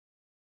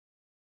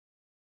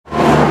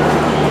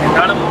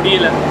என்னால்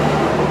முடியல.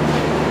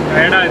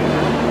 டயர்டாக இருக்கு.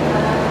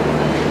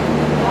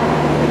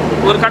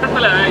 ஒரு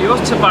கட்டத்தில்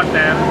யோசிச்சு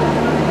பார்த்தேன்,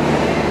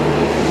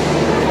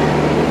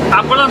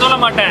 அப்பெல்லாம் சொல்ல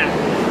மாட்டேன்,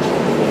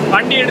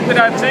 வண்டி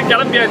எடுத்துட்டாச்சு,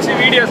 கிளம்பியாச்சு,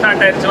 வீடியோ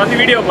ஸ்டார்ட் ஆயிடுச்சு,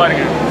 வந்து வீடியோ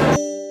பாருங்க.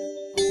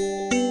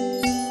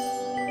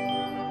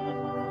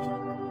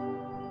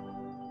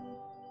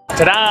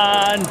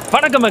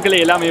 வணக்கம் மக்களே,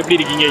 எல்லாமே எப்படி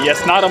இருக்கீங்க?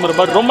 எஸ், நான்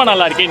ரொம்ப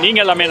நல்லா இருக்கேன்.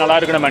 நீங்கள் எல்லாமே நல்லா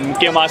இருக்கணும் அண்ட்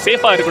முக்கியமாக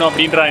சேஃபாக இருக்கணும்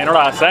அப்படின்ற என்னோட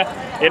ஆசை.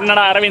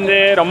 என்னடா அரவிந்த்,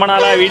 ரொம்ப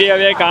நாளாக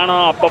வீடியோவே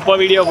காணோம், அப்பப்போ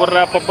வீடியோ போடுற,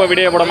 அப்பப்போ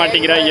வீடியோ போட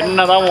மாட்டேங்கிற,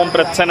 என்னதான் உன்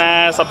பிரச்சனை,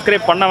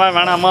 சப்ஸ்கிரைப் பண்ணவா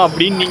வேணாமா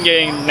அப்படின்னு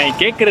நீங்கள் என்னை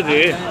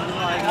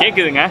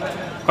கேட்குதுங்க.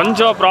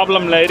 கொஞ்சம்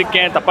ப்ராப்ளமில்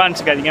இருக்கேன், தப்பாக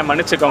நினச்சிக்காதீங்க,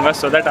 மன்னிச்சுக்கோங்க.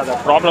 ஸோ தட் அதை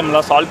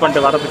ப்ராப்ளம்லாம் சால்வ்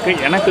பண்ணிட்டு வரதுக்கு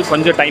எனக்கு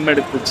கொஞ்சம் டைம்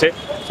எடுத்துச்சு.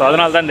 ஸோ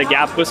அதனால தான் இந்த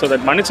கேப்பு. ஸோ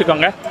தட்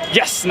மன்னிச்சுக்கோங்க.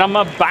 எஸ்,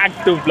 நம்ம பேக்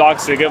டு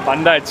வ்ளாக்ஸுக்கு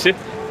வந்தாச்சு.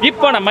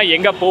 இப்போ நம்ம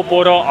எங்கே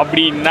போகிறோம்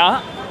அப்படின்னா,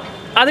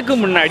 அதுக்கு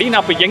முன்னாடி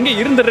நான் இப்போ எங்கே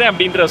இருந்துடுறேன்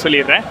அப்படின்ற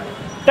சொல்லிடுறேன்.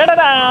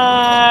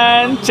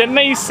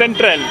 சென்னை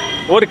சென்ட்ரல்.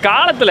 ஒரு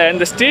காலத்தில்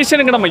இந்த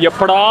ஸ்டேஷனுக்கு நம்ம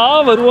எப்படா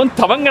வருவோம்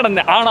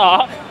தவங்கிடந்தேன்.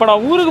 ஆனால் இப்போ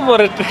நான் ஊருக்கு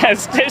போகிற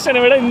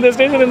ஸ்டேஷனை விட இந்த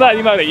ஸ்டேஷனுக்கு தான்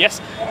அதிகமாக வரும். எஸ்,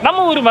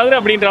 நம்ம ஊர் மதுரை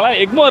அப்படின்றலாம்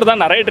எக்மோர்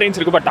தான் நிறைய ட்ரெயின்ஸ்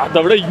இருக்குது. பட்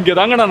அதை விட இங்கே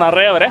தாங்க நான்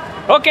நிறைய வரேன்.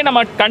 ஓகே,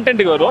 நம்ம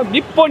கண்டென்ட்டுக்கு வருவோம்.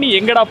 இப்போ நீ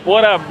எங்கடா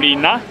போகிற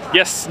அப்படின்னா,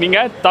 எஸ்,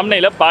 நீங்கள்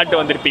தம்ப்நெயில்ல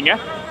பாட்டு வந்திருப்பீங்க.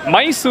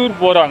 மைசூர்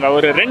போகிறாங்க.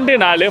 ஒரு 2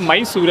 நாள்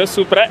மைசூரை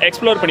சூப்பராக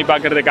எக்ஸ்ப்ளோர் பண்ணி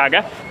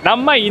பார்க்குறதுக்காக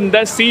நம்ம இந்த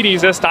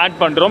சீரீஸை ஸ்டார்ட்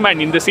பண்ணுறோம்.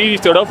 அண்ட் இந்த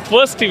சீரீஸோட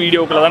ஃபர்ஸ்ட்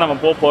வீடியோக்குள்ள தான் நம்ம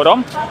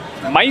போகிறோம்.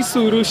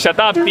 மைசூரு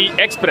ஷதாப்தி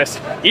எக்ஸ்பிரஸ்.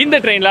 இந்த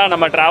ட்ரெயினில்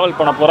நம்ம ட்ராவல்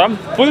பண்ண போகிறோம்.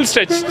 ஃபுல்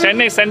ஸ்ட்ரெச்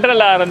சென்னை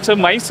சென்ட்ரலில் ஆரம்பித்து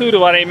மைசூர்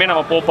வரையுமே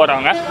நம்ம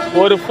போகிறாங்க.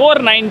 ஒரு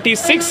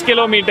 496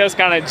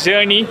 கிலோமீட்டர்ஸ்க்கான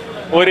ஜேர்னி.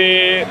 ஒரு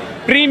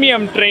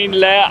ப்ரீமியம்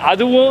ட்ரெயினில்,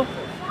 அதுவும்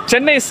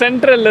சென்னை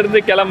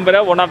சென்ட்ரல்லேருந்து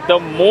கிளம்புற one of the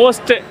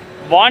most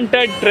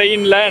wanted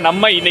ட்ரெயினில்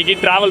நம்ம இன்றைக்கி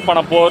ட்ராவல்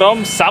பண்ண போகிறோம்.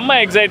 செம்ம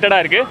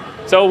எக்ஸைட்டடாக இருக்குது.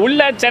 ஸோ உள்ள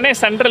சென்னை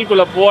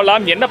சென்ட்ரல்குள்ளே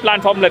போகலாம். என்ன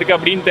பிளாட்ஃபார்மில் இருக்குது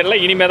அப்படின்னு தெரியல.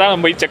 இனிமேல் தான்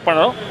நம்ம போய் செக்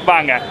பண்ணணும்.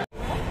 வாங்க,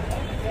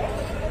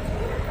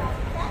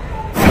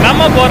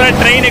 நம்ம போகிற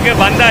ட்ரெயினுக்கு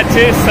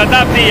வந்தாச்சு.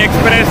 Shatabdi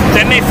express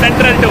Chennai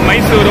central to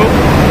Mysuru.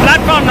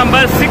 Platform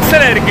number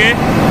 6 இருக்குது.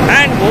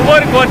 அண்ட்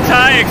ஒவ்வொரு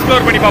கோச்சாக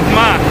எக்ஸ்ப்ளோர் பண்ணி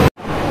பார்ப்போமா?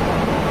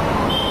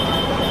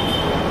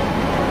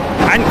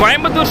 அண்ட்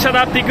கோயம்புத்தூர்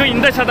சதாப்திக்கும்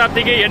இந்த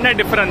சதாப்திக்கு என்ன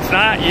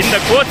டிஃபரன்ஸ்னா, இந்த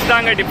கோச்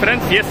தாங்க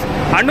டிஃபரன்ஸ். எஸ்,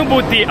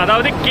 அனுபூதி,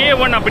 அதாவது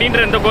K1 அப்படின்ற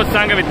இந்த கோச்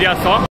தாங்க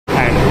வித்தியாசம்.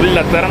 அண்ட் உள்ள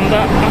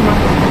திறந்தா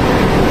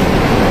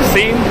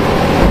சேம்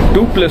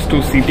 2+2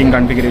 சீட்டிங்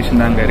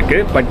கான்ஃபிகரேஷன் தாங்க இருக்கு.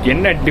 பட்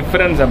என்ன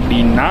டிஃபரன்ஸ்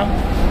அப்படின்னா,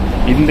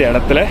 இந்த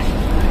இடத்துல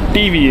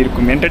டிவி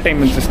இருக்கும்,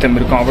 என்டர்டைன்மெண்ட் சிஸ்டம்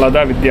இருக்கும்,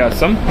 அவ்வளோதான்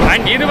வித்தியாசம்.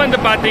 அண்ட் இது வந்து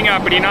பார்த்தீங்க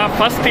அப்படின்னா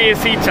ஃபர்ஸ்ட்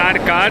ஏசி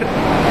சேர் கார்.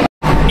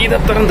 இதை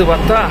திறந்து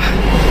பார்த்தா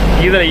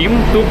இதுலையும்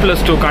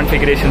 2+2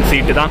 கான்ஃபிகரேஷன்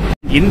சீட்டு தான்.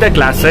 இந்த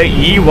கிளாஸை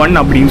E1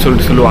 அப்படின்னு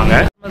சொல்லுவாங்க.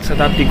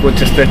 சதாப்தி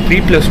கோச்சஸ்ல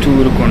 3+2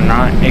 இருக்கும்னா,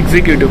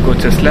 எக்ஸிக்யூட்டிவ்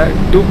கோச்சஸ்ல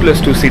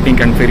 2+2 சீட்டிங்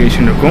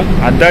கான்ஃபிகரேஷன் இருக்கும்.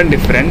 அதுதான்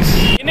டிஃபரன்ஸ்.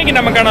 இன்னைக்கு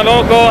நமக்கான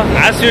லோகோ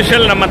ஆஸ்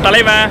யூஷுவல் நம்ம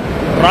தலைவன்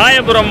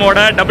ராயபுரமோட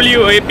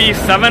WAP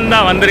 7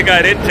 தான்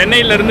வந்திருக்காரு.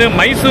 சென்னையிலேருந்து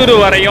மைசூரு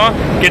வரையும்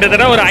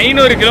கிட்டத்தட்ட ஒரு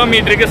 500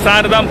 கிலோமீட்டருக்கு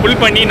சார் தான்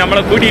புல் பண்ணி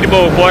நம்மளை கூட்டிகிட்டு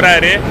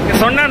போகிறாரு.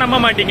 சொன்னால் நம்ப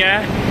மாட்டீங்க,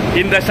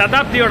 இந்த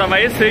சதாப்தியோட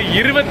வயசு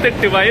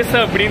 28 வயசு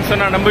அப்படின்னு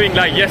சொன்னா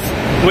நம்புவீங்களா? எஸ்,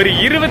 ஒரு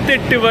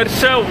 28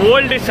 வருஷ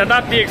ஓல்டு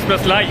சதாப்தி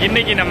எக்ஸ்பிரஸ்லாம்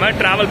இன்னைக்கு நம்ம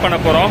டிராவல் பண்ண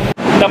போறோம்.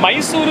 இந்த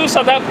மைசூரு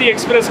சதாப்தி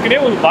எக்ஸ்பிரஸ்க்குனே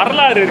ஒரு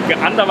வரலாறு இருக்கு.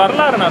 அந்த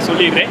வரலாறு நான்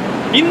சொல்லிடுறேன்.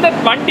 இந்த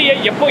வண்டியை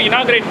எப்போ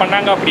இனாகிரேட்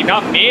பண்ணாங்க அப்படின்னா,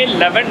 May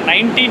 11,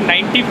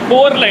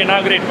 1994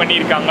 இனாகிரேட்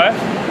பண்ணியிருக்காங்க.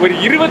 ஒரு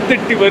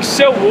 28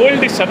 வருஷ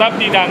ஓல்டு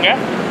சதாப்தி தாங்க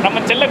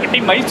நம்ம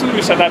செல்லக்குட்டி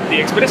மைசூரு சதாப்தி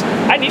எக்ஸ்பிரஸ்.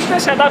 அண்ட் இந்த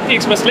சதாப்தி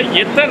எக்ஸ்பிரஸ்ல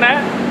எத்தனை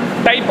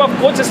டைப் ஆஃப்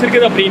கோச்சஸ்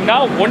இருக்குது அப்படின்னா,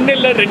 1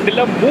 இல்லை 2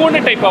 இல்லை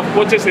 3 டைப் ஆஃப்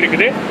கோச்சஸ்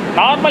இருக்குது.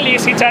 நார்மல்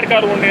ஏசி சேர்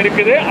கார் 1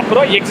 இருக்குது,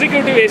 அப்புறம்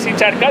எக்ஸிக்யூட்டிவ் ஏசி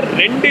சேர் கார்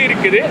 2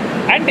 இருக்குது,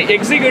 அண்ட்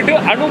எக்ஸிக்யூட்டிவ்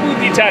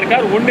அனுபூதி சேர்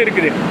கார் 1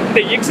 இருக்குது.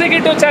 இந்த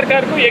எக்ஸிக்யூட்டிவ் சேர்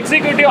காருக்கும்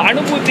எக்ஸிக்யூட்டிவ்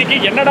அனுபூதிக்கு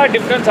என்னடா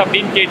டிஃப்ரென்ஸ்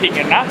அப்படின்னு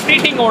கேட்டிங்கன்னா,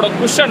 சீட்டிங்கோட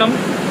குஷனும்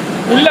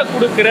உள்ள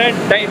கொடுக்குற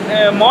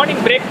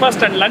மார்னிங்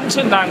பிரேக்ஃபாஸ்ட் அண்ட்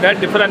லஞ்சும் தாங்க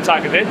டிஃபரன்ஸ்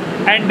ஆகுது.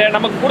 அண்ட்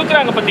நமக்கு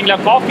கொடுக்குறாங்க பார்த்தீங்களா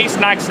காஃபி,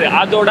 ஸ்நாக்ஸ்,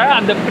 அதோட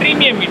அந்த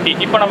ப்ரீமியமிட்டி.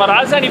 இப்போ நம்ம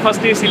ராஜதானி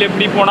ஃபர்ஸ்ட் ஏசியில்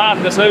எப்படி போனால்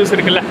அந்த சர்வீஸ்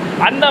இருக்குல்ல,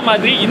 அந்த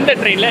மாதிரி இந்த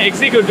ட்ரெயினில்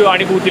எக்ஸிக்யூட்டிவ்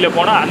அனுபூதியில்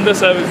போனால் அந்த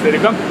சர்வீஸ்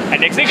இருக்கும்.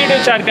 அண்ட்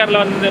எக்ஸிக்யூட்டிவ் சேர்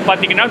காரில் வந்து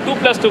பார்த்தீங்கன்னா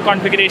 2+2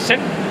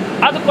 கான்ஃபிகரேஷன்,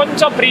 அது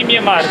கொஞ்சம்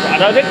ப்ரீமியமாக இருக்கும்.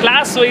 அதாவது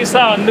கிளாஸ்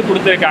வைஸாக வந்து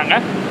கொடுத்துருக்காங்க.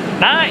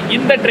 நான்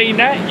இந்த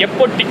ட்ரெயினை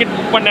எப்போ டிக்கெட்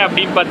புக் பண்ணேன்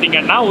அப்படின்னு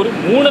பார்த்தீங்கன்னா, ஒரு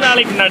 3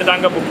 நாளைக்கு முன்னாடி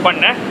தாங்க புக்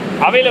பண்ணேன்.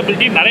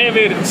 அவைலபிலிட்டி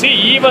நிறையவே இருந்துச்சு.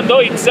 Even though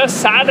it's a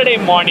Saturday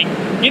morning.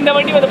 இந்த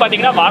வண்டி வந்து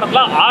பார்த்தீங்கன்னா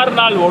வாரத்தில் 6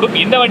 நாள் ஓடும்.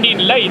 இந்த வண்டி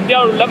இல்லை,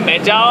 இந்தியாவில் உள்ள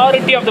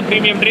majority of the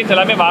premium trains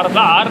எல்லாமே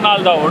வாரத்தில் 6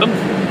 நாள் தான் ஓடும்.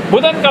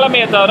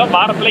 புதன்கிழமையை தவிர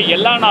வாரத்தில்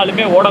எல்லா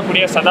நாளுமே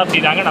ஓடக்கூடிய சதாப்தி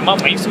தாங்க நம்ம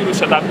மைசூரு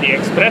சதாப்தி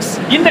எக்ஸ்பிரஸ்.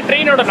 இந்த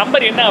ட்ரெயினோட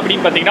நம்பர் என்ன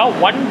அப்படின்னு பார்த்தீங்கன்னா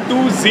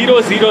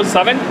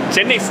 12007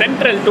 Chennai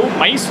central to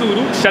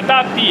Mysuru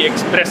Shatabdi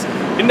express.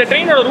 இந்த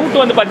ட்ரெயினோட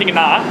ரூட் வந்து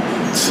பார்த்தீங்கன்னா,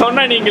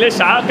 சொன்னால் நீங்களே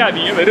ஷாக்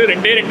ஆவீங்க, வெறும்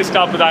 2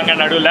 ஸ்டாப் தாங்க.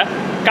 நடுவில்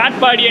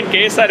காட்பாடி அண்ட்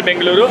KSR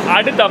பெங்களூரு,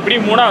 அடுத்து அப்படி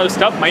 3வது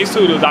ஸ்டாப்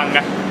மைசூரு தாங்க.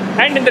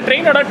 அண்ட் இந்த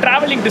ட்ரெயினோட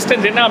டிராவலிங்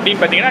டிஸ்டன்ஸ் என்ன அப்படின்னு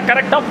பார்த்தீங்கன்னா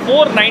கரெக்டாக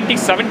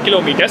 497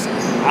 கிலோமீட்டர்ஸ்.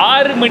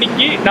 6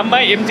 மணிக்கு நம்ம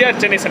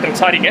எம்ஜிஆர் சென்னை சென்ட்ரல்,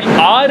 சாரிங்க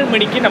 6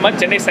 மணிக்கு நம்ம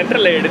சென்னை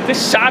சென்ட்ரலில் எடுத்து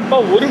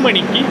ஷார்ப்பாக 1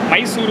 மணிக்கு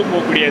மைசூரு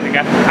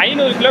போகக்கூடியதுங்க.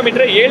 500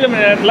 கிலோமீட்டர் 7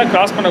 மணி நேரத்தில்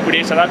கிராஸ்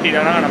பண்ணக்கூடிய சதாப்தி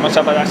தானா நம்ம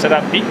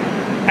சதாப்தி.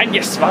 அண்ட்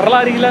எஸ்,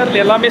 வரலாறு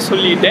எல்லாமே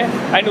சொல்லிட்டேன்.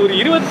 அண்ட் ஒரு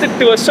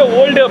 28 வருஷம்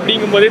ஓல்டு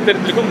அப்படிங்கும் போதே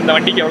தெரிஞ்சிருக்கும் இந்த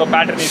வண்டிக்கு எவ்வளோ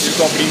பேட்டர்னேஜ்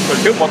இருக்கும் அப்படின்னு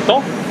சொல்லிட்டு.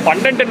 மொத்தம்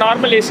 12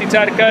 நார்மல் ஏசி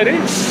சேர்க்காரு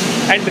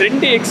அண்ட்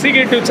 2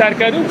 எக்ஸிக்யூட்டிவ்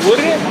சேர்க்காரு,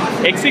 ஒரு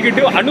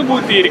எக்ஸிக்யூட்டிவ்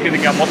அனுபூதி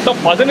இருக்குதுங்க. மொத்தம்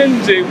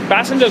 15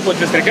 பேசஞ்சர்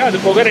கோச்சஸ் இருக்குது. அது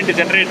போக 2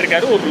 ஜென்ரேட்டர்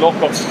இருக்காரு, ஒரு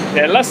லோக்கோ,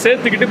 இதெல்லாம்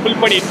சேர்த்துக்கிட்டு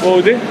புல் பண்ணிட்டு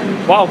போகுது.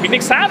 வா,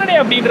 இன்னைக்கு சாட்டர்டே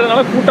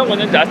அப்படின்றதுனால கூட்டம்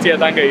கொஞ்சம்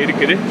ஜாஸ்தியாக தாங்க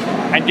இருக்குது.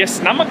 அண்ட் எஸ்,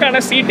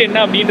 நமக்கான சீட் என்ன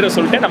அப்படின்றத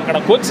சொல்லிட்டு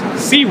நமக்கான கோச்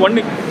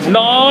C1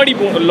 முன்னாடி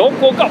போகணும்.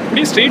 லோக்கோக்கு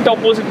அப்படியே ஸ்ட்ரெயிட்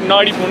ஆப்போசிட்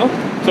முன்னாடி போகணும்.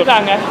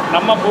 சொல்லிட்டாங்க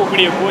நம்ம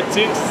போகக்கூடிய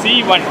கோச்சு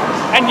C1.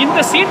 அண்ட் இந்த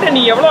சீட்டை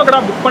நீ எவ்வளோக்கடா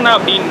புக் பண்ண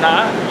அப்படின்னா,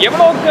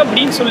 எவ்வளோக்கு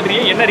அப்படின்னு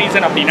சொல்கிறீங்க, என்ன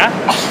ரீசன் அப்படின்னா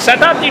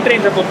சதாப்தி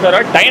ட்ரெயின்ஸை பொறுத்தவரை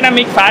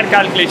டைனாமிக் ஃபேர்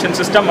கால்குலேஷன்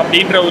சிஸ்டம்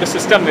அப்படின்ற ஒரு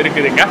சிஸ்டம்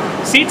இருக்குதுங்க.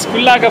 சீட்ஸ்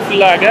ஃபுல்லாக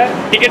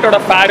டிக்கெட்டோட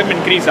ஃபேரும்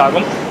இன்க்ரீஸ்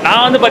ஆகும்.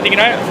 நான் வந்து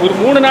பார்த்தீங்கன்னா ஒரு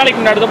 3 நாளைக்கு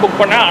முன்னாடி தான் புக்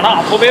பண்ணேன். ஆனால்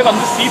அப்போவே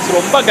வந்து சீட்ஸ்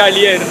ரொம்ப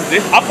காலியாக இருந்தது.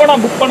 அப்போ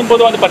நான் புக்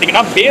பண்ணும்போது வந்து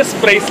பார்த்தீங்கன்னா பேஸ்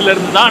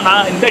ப்ரைஸ்லேருந்து தான்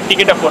நான் இந்த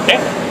டிக்கெட்டை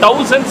போட்டேன்.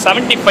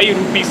 1075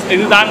 rupees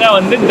இதுதாங்க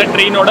வந்து இந்த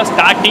ட்ரெயினோட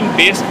ஸ்டார்டிங்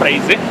பேஸ்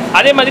ப்ரைஸு.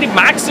 அதே மாதிரி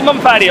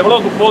மேக்ஸிமம் ஃபேர்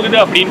எவ்வளோக்கு போகுது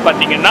அப்படின்னு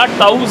பார்த்தீங்கன்னா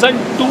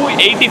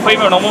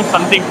 1285 என்னமோ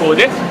சம்திங்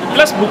போகுது,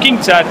 ப்ளஸ்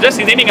புக்கிங் சார்ஜஸ்.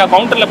 இதே நீங்கள்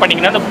கவுண்டரில்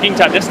பண்ணிங்கன்னா அந்த புக்கிங்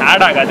சார்ஜஸ்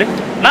ஆட் ஆகாது.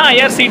 நான்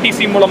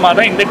ஐஆர்சிடிசி மூலமாக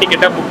தான் இந்த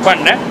டிக்கெட்டை புக்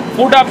பண்ணேன்.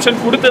 ஃபுட்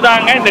ஆப்ஷன்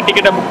கொடுத்துதாங்க இந்த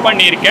டிக்கெட்டை புக்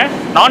பண்ணியிருக்கேன்.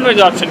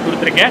 நான்வெஜ் ஆப்ஷன்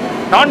கொடுத்துருக்கேன்.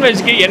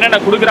 நான்வெஜ்க்கு என்னென்ன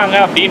கொடுக்குறாங்க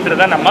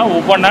அப்படின்றத நம்ம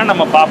ஒவ்வொன்றா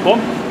நம்ம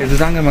பார்ப்போம்.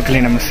 இதுதாங்க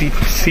மக்களே நம்ம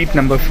சீட்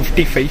நம்பர்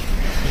 55.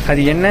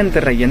 அது என்னன்னு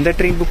தெரியல, எந்த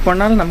ட்ரெயின் புக்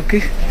பண்ணாலும் நமக்கு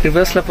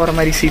ரிவர்ஸில் போகிற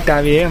மாதிரி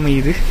சீட்டாகவே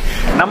அமையுது.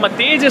 நம்ம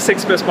தேஜஸ்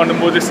எக்ஸ்பிரஸ்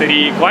பண்ணும்போது சரி,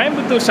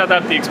 கோயம்புத்தூர்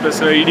சதாப்தி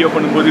எக்ஸ்பிரஸ் வீடியோ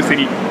பண்ணும்போது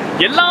சரி,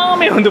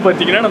 எல்லாமே வந்து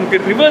பார்த்திங்கன்னா நமக்கு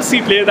ரிவர்ஸ்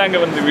சீட்லேயே தாங்க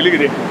வந்து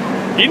விழுகுது.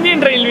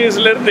 இந்தியன்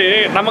ரயில்வேஸ்லேருந்து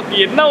நமக்கு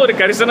என்ன ஒரு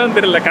கரிசனம்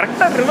தெரியல,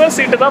 கரெக்டாக ரிவர்ஸ்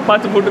சீட்டு தான்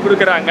பார்த்து போட்டு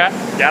கொடுக்குறாங்க.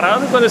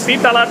 யாராவது கொஞ்சம்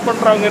சீட் அலாட்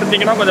பண்ணுறவங்க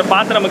இருந்தீங்கன்னா கொஞ்சம்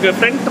பார்த்து நமக்கு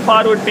ஃப்ரண்ட்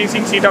ஃபார்வர்ட்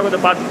ஃபேசிங் சீட்டாக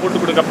கொஞ்சம் பார்த்து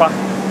போட்டு கொடுங்கப்பா.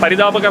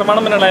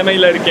 பரிதாபகரமான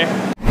நிலைமையில் இருக்கேன்.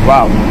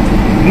 வாவ்,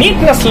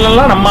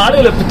 நீட்னஸ்லாம் நம்ம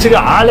ஆளுகளை பிச்சுக்கு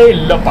ஆளே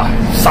இல்லைப்பா,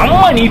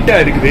 செம்ம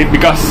நீட்டாக இருக்குது.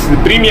 Because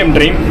premium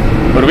train.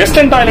 ஒரு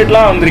வெஸ்டர்ன்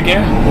டாய்லெட்லாம்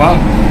வந்திருக்கேன். வா,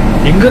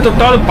 எங்கே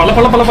தொட்டாலும் பல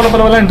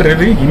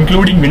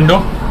இன்க்ளூடிங் விண்டோ.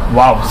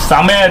 வாவ்,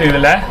 செமையா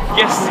இருக்குதுல.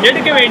 எஸ்,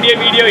 எடுக்க வேண்டிய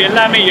வீடியோ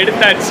எல்லாமே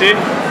எடுத்தாச்சு.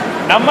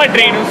 நம்ம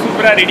ட்ரெயினும்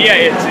சூப்பராக ரெடி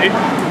ஆயிடுச்சு.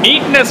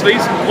 நீட்னஸ்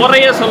வைஸ்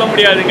குறைய சொல்ல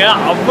முடியாதுங்க,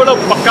 அவ்வளோ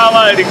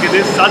பக்காவாக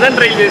இருக்குது.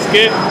 சதர்ன்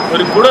ரயில்வேஸ்க்கு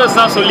ஒரு குடோஸ்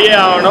தான் சொல்லியே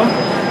ஆகணும்.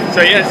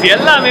 ஸோ எஸ்,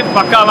 எல்லாமே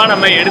பக்காவாக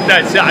நம்ம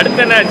எடுத்தாச்சு.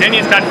 அடுத்த என்ன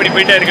ஜேர்னியை ஸ்டார்ட் பண்ணி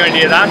போயிட்டே இருக்க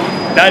வேண்டியதுதான்.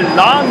 The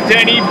long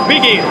journey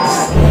begins.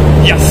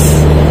 S,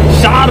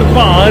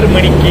 ஷார்ப்பாக 6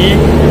 மணிக்கு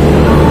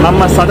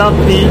நம்ம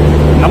சதாப்தி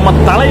நம்ம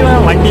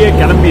தலைவன் வண்டியை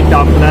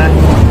கிளம்பிட்டாப்ல.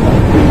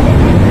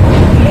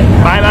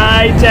 பாய்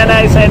பாய் சென்னை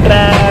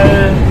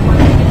சென்ட்ரல்.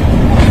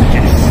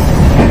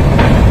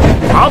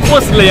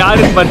 ஆப்போசிட்ல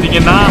யாருன்னு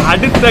பார்த்தீங்கன்னா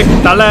அடுத்த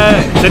தலை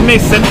Chennai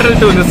central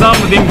to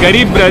Nizamuddin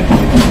kharif Rath.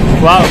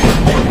 Wow,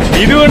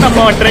 இதுவும்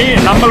நம்ம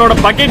ட்ரெயின் நம்மளோட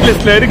பக்கெட்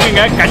லிஸ்ட்ல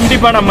இருக்குங்க.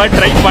 கண்டிப்பா நம்ம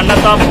ட்ரை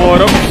பண்ணத்தான்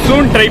போறோம்.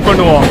 சூன் ட்ரை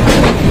பண்ணுவோம்.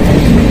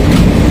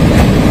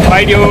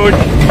 பை டியூட்,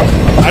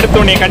 அடுத்து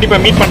உன்னை கண்டிப்பா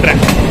மீட்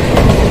பண்றேன்.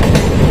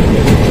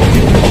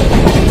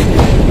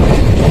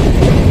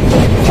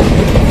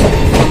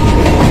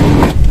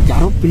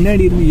 யாரோ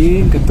பின்னாடி இருந்து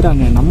ஏன்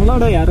கத்துறாங்க,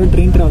 நம்மளோட யாரோ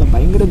ட்ரெயின் டிராவலை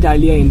பயங்கர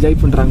ஜாலியா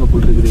என்ஜாய் பண்றாங்க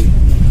போல் இருக்குது.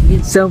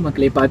 சோ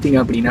மக்களே, பார்த்தீங்க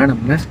அப்படின்னா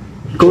நம்ம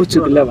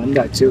கோச்சுக்குள்ளே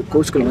வந்தாச்சு.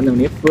 கோச்சுக்குள்ளே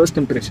வந்தவொடனே ஃபர்ஸ்ட்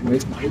இம்ப்ரெஷன்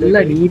வைஸ்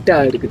நல்லா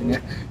நீட்டாக இருக்குதுங்க.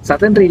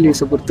 சதர்ன்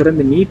ரயில்வேஸை பொறுத்தவரை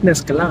இந்த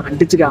நீட்னஸ்க்கெல்லாம்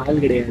அடிச்சுக்க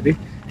ஆள் கிடையாது.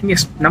 இங்கே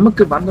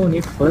நமக்கு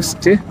வந்தவொடனே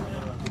ஃபர்ஸ்ட்டு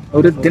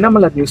ஒரு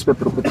தினமலர் நியூஸ்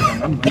பேப்பர்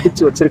கொடுத்துருக்காங்க,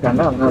 மடித்து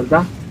வச்சுருக்காங்க. அதனால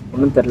தான்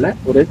ஒன்றும் தெரில.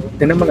 ஒரு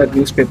தினமலர்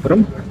நியூஸ்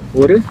பேப்பரும்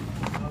ஒரு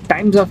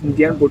டைம்ஸ் ஆஃப்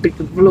இந்தியான்னு போட்டு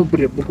இவ்வளோ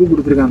பெரிய புக்கு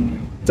கொடுத்துருக்காங்க.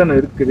 இத்தனை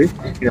இருக்குது.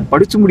 இதை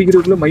படித்து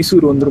முடிக்கிறதுக்குள்ளே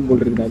மைசூர் வந்துடும் போல்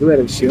இருக்குது, அது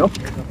வேறு விஷயம்.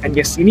 அண்ட்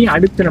எஸ், இனி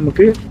அடுத்து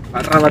நமக்கு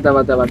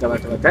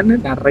வதன்னு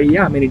நிறைய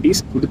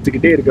அமெனிட்டிஸ்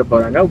கொடுத்துக்கிட்டே இருக்க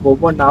போகிறாங்க.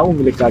 ஒவ்வொன்றாவும்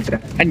உங்களுக்கு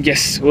காட்டுறேன். அண்ட்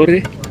எஸ், ஒரு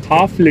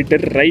 1/2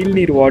 லிட்டர் ரயில்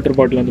நீர் வாட்டர்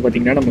பாட்டில் வந்து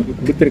பார்த்திங்கன்னா நமக்கு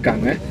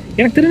கொடுத்துருக்காங்க.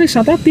 எனக்கு தெரிஞ்ச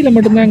சதாப்தியில்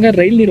மட்டும்தாங்க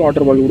ரயில் நீர்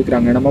வாட்டர் பாட்டில்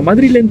கொடுக்குறாங்க. நம்ம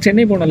மதுரையிலேருந்து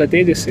சென்னை போனால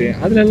தேஜஸ்,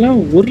 அதிலெல்லாம்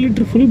 1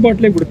 லிட்டர் ஃபுல்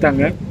பாட்டிலே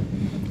கொடுத்தாங்க.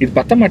 இது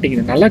பத்த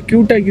மாட்டேங்குது. நல்லா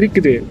க்யூட்டாக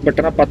இருக்குது, பட்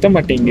ஆனால் பத்த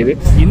மாட்டேங்குது.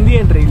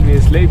 இந்தியன்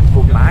ரயில்வேஸில்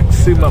இப்போ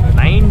மேக்ஸிமம்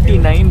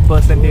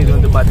 99%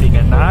 வந்து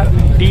பார்த்தீங்கன்னா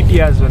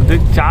டிடிஆர்ஸ் வந்து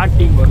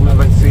சார்ட்டிங்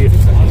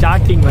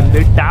வந்து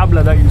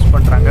டேப்ல தான் யூஸ்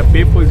பண்ணுறாங்க,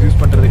 பேப்பர்ஸ் யூஸ்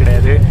பண்ணுறது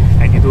கிடையாது.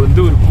 அண்ட் இது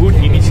வந்து ஒரு good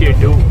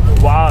initiative.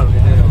 Wow,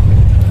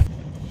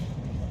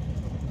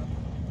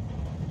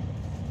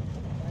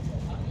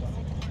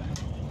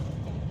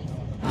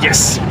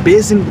 S,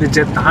 basin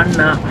பிரிட்ஜை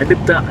தாண்டினா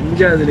அடுத்த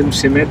 5வது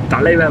நிமிஷமே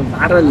தலைவன்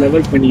வேற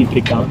லெவல் பண்ணிட்டு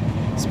இருக்கான்.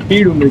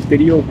 ஸ்பீடு உங்களுக்கு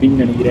தெரியும்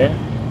அப்படின்னு நினைக்கிறேன்.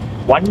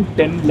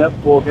 110ல்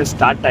போக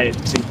ஸ்டார்ட்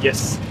ஆயிடுச்சு.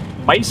 எஸ்,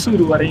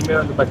 மைசூர் வரையுமே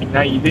வந்து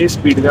பார்த்தீங்கன்னா இதே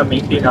ஸ்பீடு தான்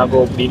மெயின்டைன்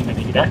ஆகும் அப்படின்னு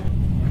நினைக்கிறேன்.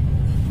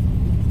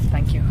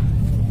 தேங்க்யூ.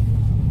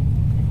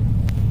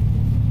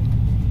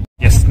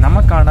 எஸ்,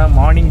 நமக்கு நமக்கான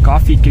மார்னிங்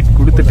காஃபி கிட்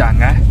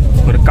கொடுத்துட்டாங்க.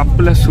 ஒரு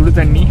கப்பில் சுடு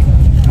தண்ணி,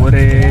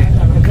 ஒரு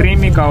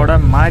கிரீமிக்காவோட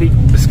மாரி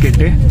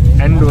பிஸ்கெட்டு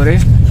அண்ட் ஒரு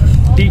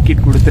டீ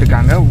கிட்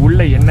கொடுத்துருக்காங்க.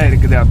 உள்ளே என்ன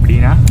இருக்குது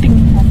அப்படின்னா,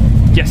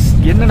 எஸ்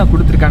என்னென்ன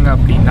கொடுத்துருக்காங்க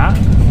அப்படின்னா,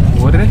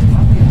 ஒரு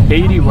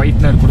டெய்ரி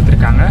ஒயிட்னர்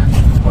கொடுத்துருக்காங்க,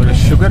 ஒரு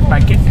சுகர்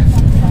பேக்கெட்,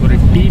 ஒரு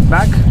டீ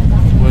பேக்,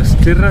 ஒரு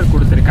ஸ்டிரர்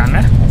கொடுத்துருக்காங்க.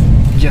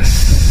 எஸ்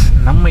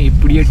நம்ம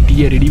இப்படியே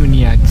டீயை ரெடி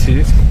பண்ணியாச்சு.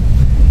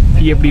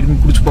 டீ எப்படி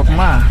இருக்குன்னு குடிச்சு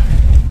பார்ப்போமா?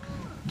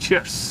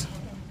 சியர்ஸ்.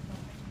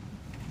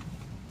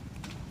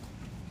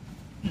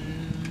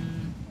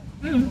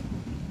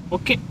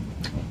 ஓகே,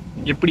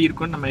 எப்படி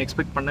இருக்கும்னு நம்ம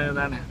எக்ஸ்பெக்ட் பண்ணது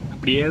தானே,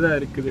 அப்படியே தான்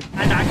இருக்குது.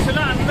 அண்ட்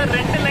ஆக்சுவலாக அந்த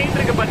 2 லைன்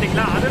இருக்குது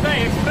பார்த்தீங்களா, அதுதான்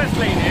எக்ஸ்பிரஸ்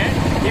லைனு.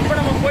 இப்போ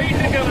நம்ம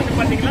போயிட்டு இருக்க வந்து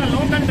பார்த்தீங்களா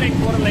லோக்கல் ட்ரெயின்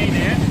போகிற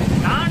லைனு.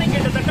 நானும்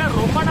கிட்டத்தட்ட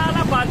ரொம்ப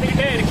நாளாக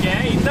பார்த்துக்கிட்டே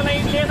இருக்கேன், இந்த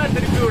லைன்லேயே தான்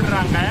திருப்பி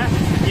விடுறாங்க.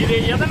 இது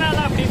எதனால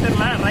அப்படின்னு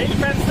தெரியல. ரயில்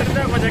ஃபேன்ஸ்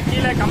தெரிஞ்சால் கொஞ்சம்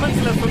கீழே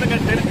கமெண்ட்ஸில் சொல்லுங்க,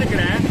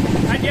 தெரிஞ்சுக்கிறேன்.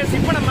 அண்ட் எஸ்,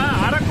 இப்போ நம்ம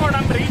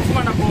அரக்கோணம் ரீச்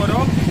பண்ண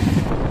போகிறோம்.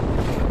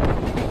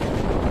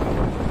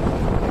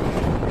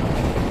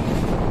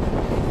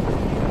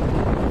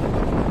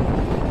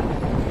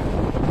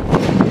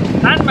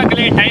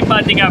 மக்களே, டைம்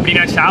பார்த்தீங்க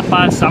அப்படின்னா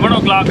ஷார்ப்பாக 7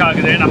 o'clock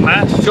ஆகுது. நம்ம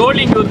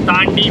ஷோலிங்கூர்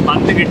தாண்டி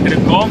வந்துக்கிட்டு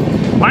இருக்கோம்.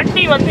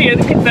 வண்டி வந்து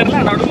எதுக்கு தெரியல,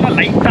 நடுவில்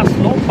லைட்டாக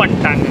ஸ்லோ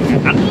பண்ணிட்டாங்க.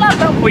 நல்லா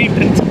தான் போயிட்டு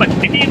இருந்துச்சு, பட்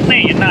திடீர்னு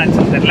என்ன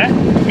ஆச்சுன்னு தெரியல.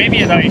 மேபி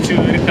ஏதாவது இஷ்யூ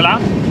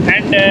இருக்கலாம்.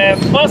 அண்ட்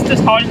ஃபர்ஸ்ட்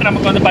ஹால்ட்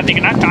நமக்கு வந்து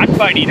பார்த்தீங்கன்னா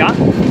காட்பாடி தான்.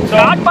 ஸோ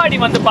காட்பாடி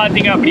வந்து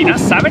பார்த்தீங்க அப்படின்னா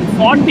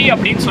 7:40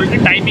 அப்படின்னு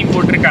சொல்லிட்டு டைமிங்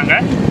போட்டிருக்காங்க.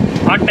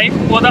 ஆன்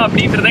டைம் போதா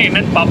அப்படின்றத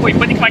என்னன்னு பார்ப்போம்.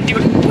 இப்போதைக்கு வண்டி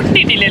ஒரு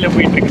குட்டி டிலேயில்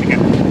போயிட்டு இருக்குங்க.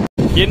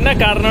 என்ன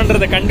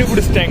காரணன்றதை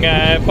கண்டுபிடிச்சிட்டேங்க.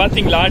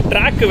 பார்த்தீங்களா,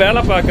 ட்ராக்கு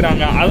வேலை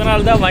பார்க்குறாங்க,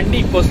 அதனால தான் வண்டி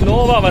இப்போ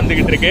ஸ்லோவாக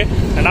வந்துக்கிட்டு இருக்கு.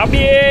 அண்ட்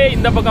அப்படியே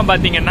இந்த பக்கம்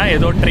பார்த்தீங்கன்னா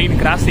ஏதோ ட்ரெயின்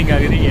கிராசிங்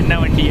ஆகுது. என்ன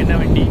வண்டி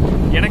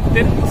எனக்கு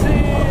தெரிஞ்சு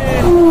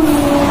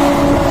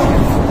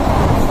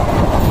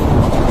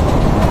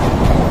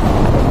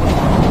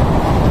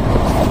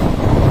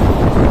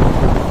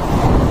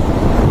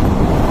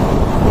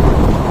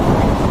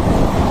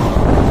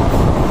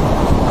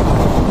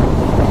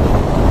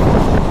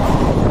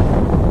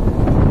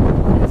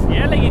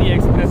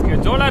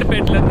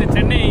ஜோலார்பேட்லேருந்து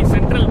சென்னை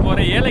சென்ட்ரல்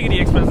போகிற ஏலகிரி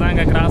எக்ஸ்பிரஸ்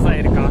தாங்க கிராஸ்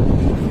ஆகிருக்கான்.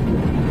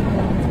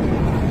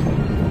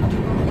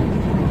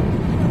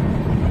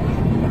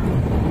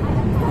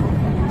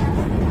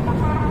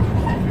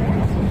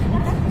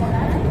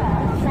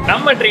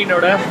 நம்ம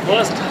ட்ரெயினோட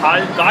first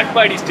hall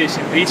Katpadi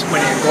station reach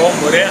பண்ணியிருக்கோம்.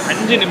 ஒரு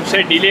 5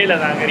 நிமிஷம் டிலேயில்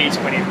தாங்க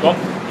ரீச்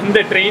பண்ணியிருக்கோம். இந்த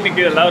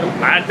ட்ரெயினுக்கு இதெல்லாம் ஒரு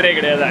மேட்ரே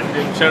கிடையாது.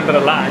 5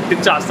 நிமிஷன்றதெல்லாம்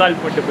அடித்து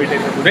அசால்ட் பண்ணிட்டு போயிட்டு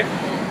இருக்கும்போது,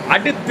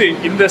 அடுத்து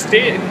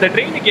இந்த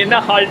ட்ரெயினுக்கு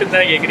என்ன ஹால்ட்டுன்னு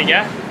தான் கேட்குறீங்க.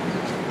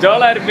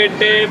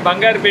 ஜோலார்பேட்டு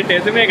பங்கார்பேட்டு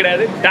எதுவுமே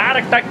கிடையாது.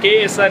 டேரெக்டாக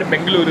KSR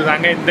பெங்களூரு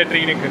தாங்க இந்த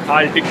ட்ரெயினுக்கு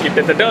ஹால்ட்டு.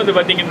 கிட்டத்தட்ட வந்து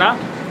பார்த்திங்கன்னா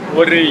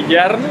ஒரு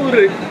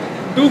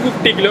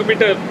 250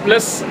 கிலோமீட்டர்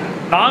ப்ளஸ்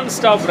நான்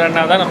ஸ்டாப்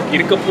ரன்னாக தான் நமக்கு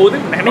இருக்க போது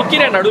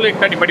நினைக்கிற. நடுவில்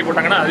எக்ஸ்ட்ரா நிப்பாட்டி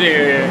போட்டாங்கன்னா அது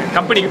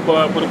கம்பெனிக்கு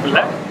பொறுப்பு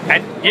இல்லை.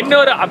 அண்ட்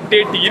இன்னொரு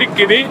அப்டேட்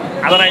இருக்குது,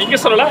 அதை நான்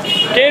இங்கே சொல்லலை,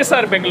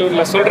 KSR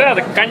பெங்களூரில் சொல்கிறேன்.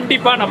 அதை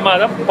கண்டிப்பாக நம்ம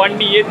அதை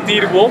பண்ணியே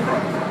தீர்வோம்.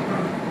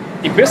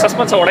 இப்போ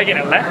சஸ்பென்ஸை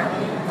உடைக்கிறேன்ல,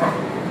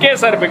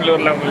 KSR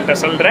பெங்களூரில் உங்கள்கிட்ட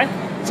சொல்கிறேன்.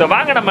 ஸோ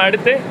வாங்க நம்ம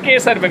அடுத்து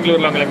KSR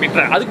பெங்களூரில் உங்களை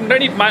மீட்றேன். அதுக்கு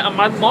முன்னாடி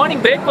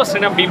மார்னிங் பிரேக்ஃபாஸ்ட்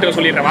என்ன அப்படின்ற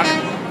சொல்லிடுறேன் வாங்க.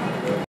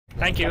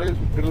 தேங்க்யூ.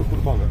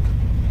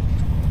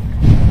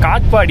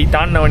 காட்பாடி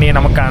தாண்டினவனே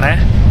நமக்கான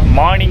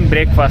மார்னிங்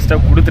பிரேக்ஃபாஸ்ட்டை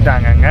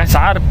கொடுத்துட்டாங்கங்க.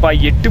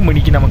 ஷார்ப்பாக 8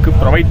 மணிக்கு நமக்கு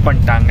ப்ரொவைட்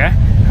பண்ணிட்டாங்க.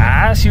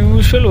 ஆஸ்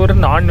யூஷுவல் ஒரு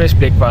நான்வெஜ்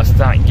பிரேக்ஃபாஸ்ட்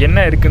தான்.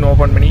 என்ன இருக்குன்னு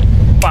ஓப்பன் பண்ணி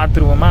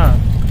பார்த்துருவோமா?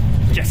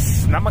 எஸ்,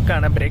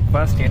 நமக்கான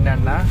பிரேக்ஃபாஸ்ட்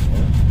என்னன்னா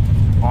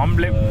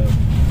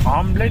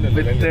omelette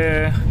with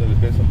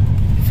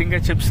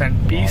finger chips and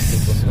peace,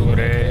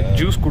 ஒரு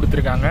ஜூஸ்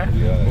கொடுத்துருக்காங்க,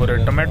 ஒரு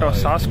டொமேட்டோ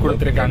சாஸ்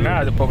கொடுத்துருக்காங்க,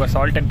 அது போக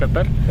salt and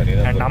pepper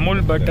and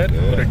Amul butter,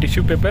 ஒரு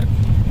டிஷ்யூ பேப்பர்,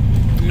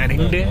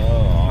 2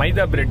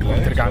 மைதா பிரெட்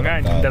கொடுத்துருக்காங்க.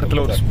 அண்ட் இந்த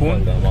இடத்துல ஒரு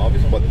ஸ்பூன்.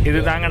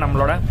 இதுதாங்க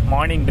நம்மளோட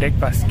மார்னிங்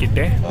பிரேக்ஃபாஸ்ட்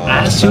கிட்டு.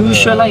 ஆஸ்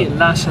யூஷுவலாக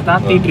எல்லா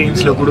சதாப்தி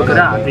ட்ரெயின்ஸில் கொடுக்குற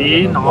அதே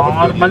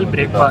நார்மல்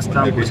பிரேக்ஃபாஸ்ட்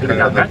தான்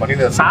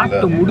கொடுத்துருக்காங்க.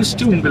 சாப்பிட்டு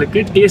முடிச்சுட்டு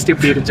உங்களுக்கு டேஸ்ட்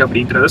எப்படி இருந்துச்சு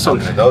அப்படின்றத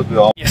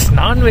சொல்கிறேன். எஸ்,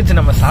 நான்வெஜ்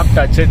நம்ம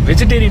சாப்பிட்டாச்சு.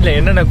 வெஜிடேரியனில்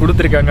என்னென்ன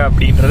கொடுத்துருக்காங்க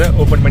அப்படின்றத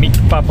ஓப்பன் பண்ணி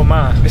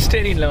பார்ப்போமா?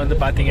 வெஜிடேரியனில் வந்து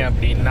பார்த்தீங்க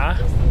அப்படின்னா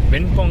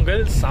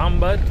வெண்பொங்கல்,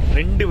 சாம்பார்,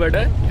 2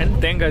 வடை அண்ட்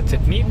தேங்காய்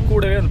சட்னி,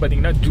 கூடவே வந்து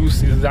பார்த்தீங்கன்னா ஜூஸ்,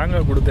 இது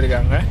தாங்க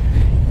கொடுத்துருக்காங்க.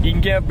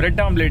 இங்கே பிரெட்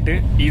ஆம்லேட்டு,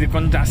 இது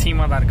கொஞ்சம்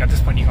அசிங்கமாக தான் இருக்குது,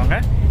 அட்ஜஸ்ட் பண்ணிக்கோங்க.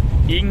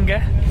 இங்கே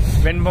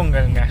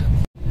வெண்பொங்கல்ங்க.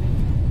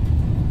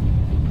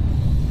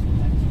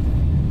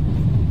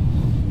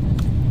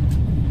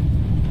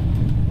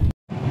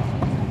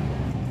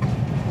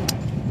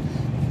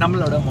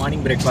 நம்மளோட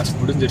மார்னிங் பிரேக்ஃபாஸ்ட்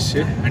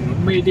முடிஞ்சிருச்சு. அண்ட்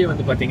உண்மையிலேயே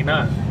வந்து பார்த்தீங்கன்னா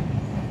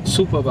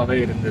சூப்பராகவே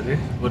இருந்தது.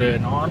 ஒரு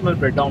நார்மல்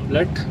பிரெட்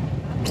ஆம்லெட்,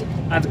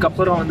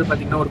 அதுக்கப்புறம் வந்து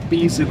பார்த்திங்கன்னா ஒரு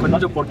பீஸு,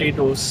 கொஞ்சம்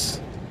பொட்டேட்டோஸ்,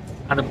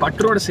 அந்த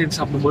பட்டரோட சேர்த்து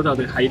சாப்பிடும்போது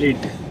அது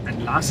ஹைலைட். அண்ட்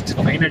லாஸ்ட்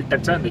ஃபைனல்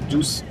டச்சாக அந்த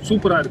ஜூஸ்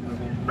சூப்பராக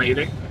இருந்தது.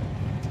 உண்மையிலே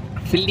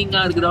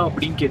ஃபில்லிங்காக இருக்குதா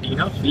அப்படின்னு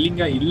கேட்டிங்கன்னா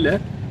ஃபில்லிங்காக இல்லை,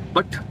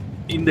 பட்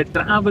இந்த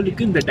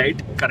ட்ராவலுக்கு இந்த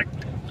டயட்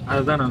கரெக்ட்,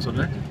 அதுதான் நான்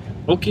சொல்கிறேன்.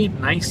 Okay,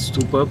 nice,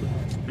 super.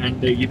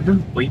 அண்ட்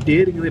இன்னும் போயிட்டே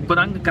இருக்குது. இப்போ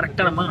தாங்க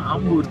கரெக்டாக நம்ம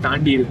ஆம்பூர்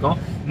தாண்டி இருக்கோம்.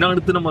 இன்னும்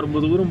அடுத்து நம்ம ரொம்ப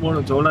தூரம்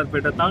போகணும்.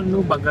 ஜோலார்பேட்டை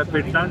தாண்டணும்,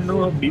 பங்கார்பேட்டை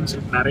தாண்டணும் அப்படின்னு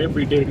சொல்லிட்டு நிறைய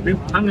போயிட்டே இருக்குது.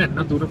 அங்கே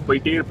இன்னும் தூரம்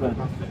போயிட்டே இருப்போம்.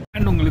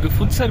 அண்ட் உங்களுக்கு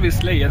ஃபுட்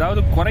சர்வீஸில்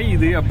ஏதாவது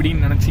குறையுது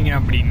அப்படின்னு நினச்சிங்க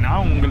அப்படின்னா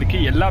உங்களுக்கு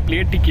எல்லா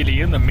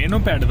பிளேட்டுக்கிலேயும் இந்த மெனு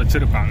பேட்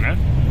வச்சுருப்பாங்க.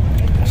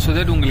 ஸோ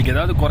தட் உங்களுக்கு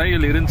ஏதாவது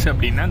குறைகள் இருந்துச்சு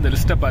அப்படின்னா இந்த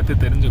லிஸ்ட்டை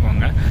பார்த்து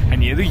தெரிஞ்சுக்கோங்க.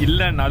 அண்ட் எதுவும்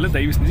இல்லைன்னாலும்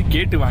தயவு செஞ்சு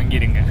கேட்டு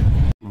வாங்கிடுங்க.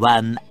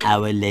 1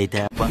 hour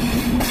later.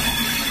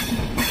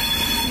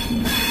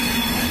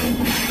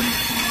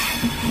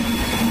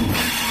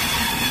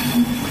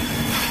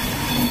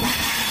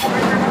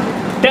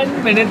 10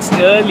 minutes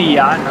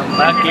earlier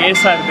நம்ம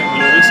KSR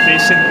Bengaluru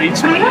station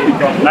reach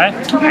பண்ணியிருக்கோங்க.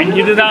 And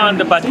இதுதான்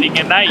வந்து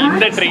பார்த்தீங்கன்னா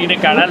இந்த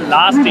ட்ரெயினுக்கான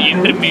லாஸ்ட்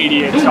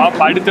இன்டர்மீடியட்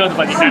ஸ்டாப். அடுத்து வந்து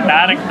பார்த்தீங்கன்னா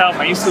டேரெக்டாக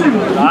மைசூர்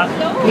தான்.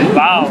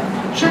 வாவ்,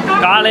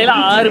 காலையில்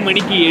 6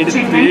 மணிக்கு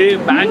எடுத்து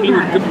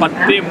பெங்களூருக்கு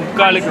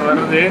 10:45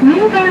 வருது.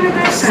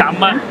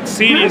 செம்ம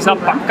சீரியஸாக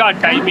பக்கா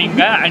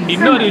டைமிங்க. அண்ட்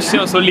இன்னொரு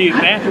விஷயம்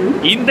சொல்லியிருந்தேன்,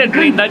 இந்த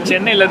ட்ரெயின் தான்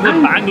சென்னையிலேருந்து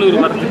பெங்களூர்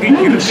வர்றதுக்கு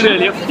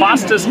இருக்கிறதுலேயே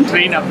ஃபாஸ்டஸ்ட்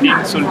ட்ரெயின்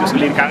அப்படின்னு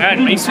சொல்லியிருக்காங்க.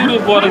 அண்ட்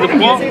மைசூரு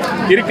போகிறதுக்கும்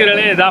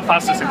இருக்கிறதே இதான்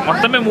ஃபாஸ்டஸ்ட்.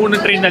 மொத்தமே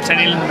 3 ட்ரெயின் தான்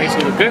சென்னையிலேருந்து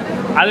மைசூருக்கு.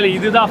 அதில்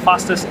இதுதான்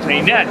ஃபாஸ்டஸ்ட்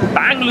ட்ரெயின்.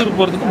 பெங்களூர்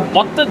போகிறதுக்கு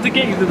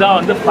மொத்தத்துக்கே இதுதான்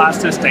வந்து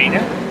ஃபாஸ்டஸ்ட்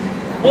ட்ரெயின்.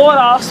 4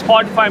 hours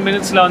 45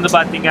 minutes வந்து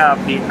பார்த்தீங்க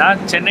அப்படின்னா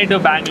சென்னை டு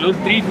பெங்களூர்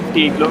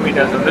 358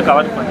 kilometers வந்து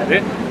கவர் பண்ணுது.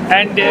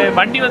 அண்டு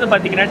வண்டி வந்து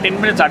பார்த்தீங்கன்னா 10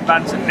 minutes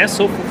அட்வான்ஸ் இருந்தேன்.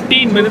 ஸோ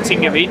 15 minutes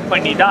இங்கே வெயிட்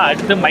பண்ணி தான்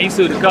அடுத்து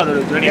மைசூருக்கு அதோட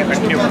ஜேர்னியை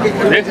கண்டினியூ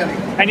பண்ணும்போது.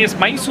 அண்ட் எஸ்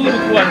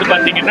மைசூருக்கு வந்து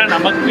பார்த்தீங்கன்னா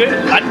நமக்கு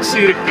லன்ச்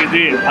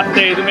இருக்குது, மற்ற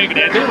எதுவுமே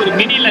கிடையாது. ஒரு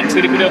மினி லன்ச்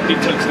இருக்குது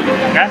அப்படின்னு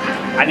சொல்லியிருக்காங்க.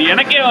 அது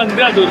எனக்கே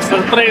வந்து அது ஒரு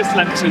சர்ப்ரைஸ்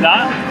லன்ச்சு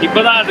தான். இப்போ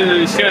தான் அது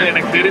விஷயம்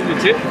எனக்கு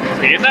தெரிஞ்சிச்சு.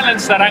 என்ன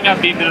லன்ச் தராங்க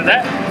அப்படின்றத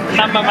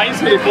நம்ம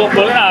மைசூர்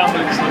போகும்போது நான்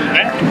உங்களுக்கு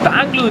சொல்கிறேன்.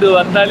 பெங்களூர்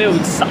வந்தாலே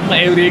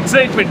ஒரு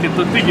எக்ஸைட்மெண்ட்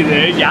தொத்திக்குது.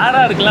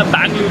 யாராருக்கெல்லாம்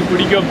பெங்களூர்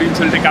பிடிக்கும் அப்படின்னு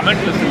சொல்லிட்டு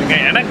கமெண்ட்டில்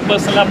சொல்லுங்கள். எனக்கு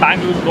பர்சனலாக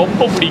பெங்களூர்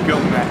ரொம்ப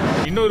பிடிக்குங்க.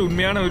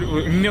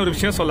 இன்னொரு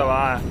விஷயம்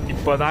சொல்லவா,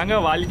 இப்போ தாங்க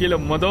வாழ்க்கையில்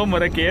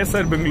முறை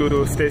KSR பெங்களூரு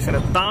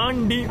ஸ்டேஷனை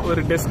தாண்டி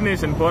ஒரு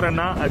டெஸ்டினேஷன்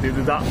போகிறேன்னா அது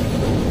இதுதான்.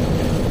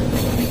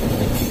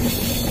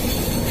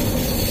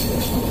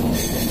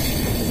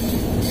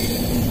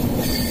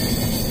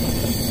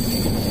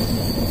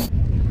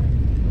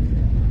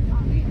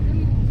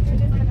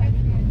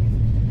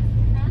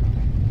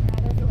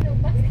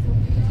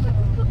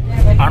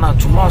 ஆனால்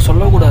சும்மா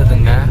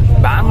சொல்லக்கூடாதுங்க,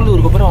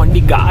 பெங்களூருக்கு அப்புறம் வண்டி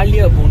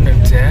காலியாக போகணும்னு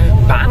நினச்சேன்.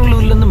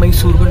 பெங்களூர்லேருந்து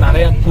மைசூருக்கு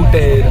நிறையா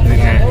கூட்டம்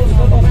இருக்குதுங்க.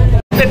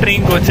 இந்த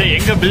ட்ரெயின் கோச்சை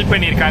எங்கே பில்ட்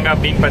பண்ணியிருக்காங்க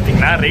அப்படின்னு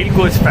பார்த்தீங்கன்னா ரெயில்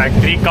கோச்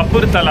ஃபேக்ட்ரி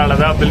கப்பூர்தலால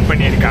தான் பில்ட்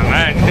பண்ணியிருக்காங்க.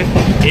 And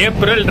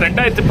April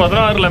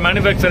 2016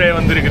 மேனுஃபேக்சரே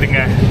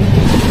வந்துருக்குதுங்க.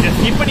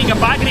 இப்போ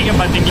நீங்கள் பார்க்குறீங்க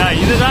பார்த்தீங்களா,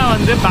 இதுதான்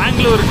வந்து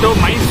பெங்களூர் டு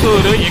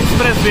மைசூரு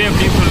எக்ஸ்பிரஸ் வே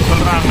அப்படின்னு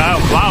சொல்கிறாங்க.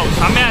 வாவ்,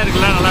 செம்மையாக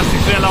இருக்குல்ல, நல்லா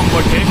சிக்ஸெல்லாம்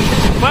போட்டு.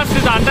 ஃபர்ஸ்ட்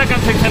இது அண்டர்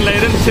கன்ஸ்ட்ரக்ஷனில்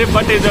இருந்துச்சு,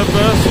 பட் இதை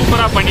இப்போ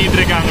சூப்பராக பண்ணிகிட்டு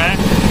இருக்காங்க.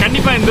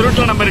 கண்டிப்பாக இந்த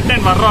ரூட்டில் நம்ம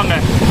ரிட்டர்ன் வர்றோங்க.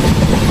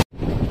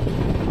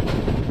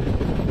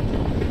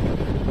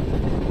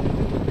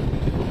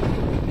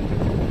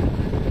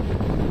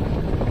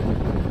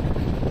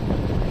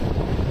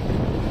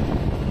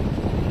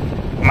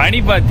 மணி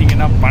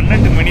பார்த்தீங்கன்னா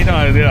 12 மணி தான்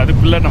ஆகுது.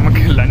 அதுக்குள்ளே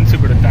நமக்கு லஞ்சு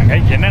கொடுத்தாங்க.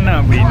 என்னென்ன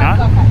அப்படின்னா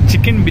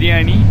சிக்கன்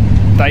பிரியாணி,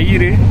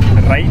 தயிர்,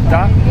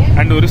 ரைத்தா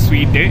அண்ட் ஒரு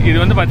ஸ்வீட்டு. இது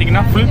வந்து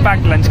பார்த்தீங்கன்னா ஃபுல்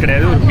பேக் லஞ்ச்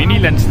கிடையாது, ஒரு மினி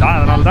லஞ்ச் தான்.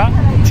 அதனால தான்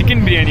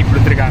சிக்கன் பிரியாணி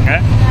கொடுத்துருக்காங்க.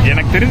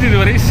 எனக்கு தெரிஞ்சது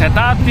வரை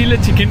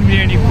சதாப்தியில் சிக்கன்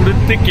பிரியாணி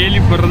கொடுத்து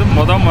கேள்விப்படுறது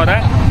முறை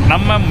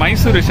நம்ம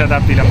மைசூர்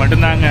சதாப்தியில்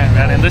மட்டும்தாங்க.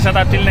 வேறு எந்த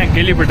சதாப்தியில் நான்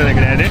கேள்விப்பட்டது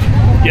கிடையாது.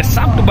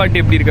 சாப்பிட்டு பாட்டு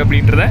எப்படி இருக்குது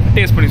அப்படின்றத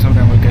டேஸ்ட் பண்ணி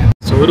சொல்கிறேன் உங்களுக்கு.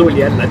 ஸோ ஒரு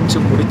வழியாக லஞ்சு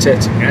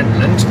முடிச்சாச்சுங்க.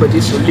 லஞ்ச் பற்றி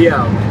சொல்லி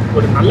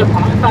ஒரு நல்ல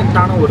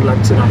காம்பேக்டான ஒரு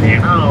லஞ்சு தான்.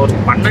 ஏன்னா ஒரு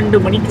 12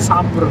 மணிக்கு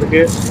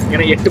சாப்பிட்றதுக்கு,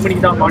 ஏன்னா 8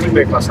 மணிக்கு தான் மார்னிங்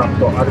பிரேக்ஃபாஸ்ட்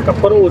சாப்பிட்டோம்.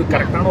 அதுக்கப்புறம் ஒரு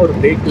கரெக்டான ஒரு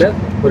பிரேக்கில்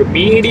ஒரு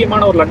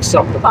மீடியமான ஒரு லஞ்ச்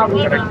சாப்பிட்றோம்.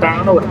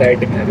 கரெக்டான ஒரு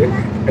டயட்டுங்க. அது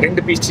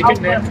 2 பீஸ்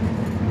சிக்கன்,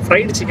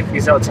 ஃப்ரைடு சிக்கன்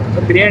பீஸாக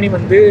வச்சாங்க. பிரியாணி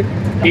வந்து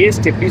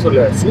டேஸ்ட் எப்படி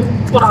சொல்ல,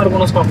 சூப்பராக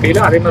இருக்கணும்னு சொல்ல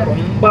முடியல, அதே மாதிரி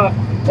ரொம்ப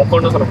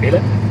மொக்கம்னு சொல்ல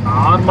முடியல,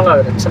 நார்மலாக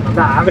இருந்துச்சு.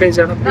 நல்லா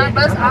ஆவரேஜான பிரியாணி,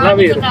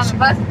 நல்லாவே இருந்துச்சு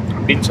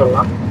அப்படின்னு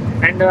சொல்லலாம்.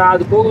 அண்ட்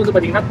அது போக வந்து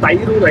பார்த்தீங்கன்னா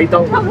தயிரும்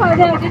ரைத்தாவும்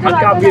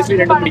நமக்கு ஆப்வியஸ்லி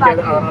 2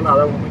 பிடிக்காது, அதனால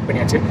அதை ஒமிட்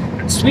பண்ணியாச்சு.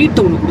 அண்ட்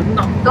ஸ்வீட் ஒன்று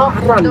கொடுத்து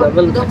வேற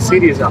லெவல்,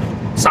 சீரியஸாக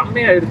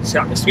செம்மையாக இருந்துச்சு.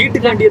 அந்த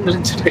ஸ்வீட்டுக்காண்டி அந்த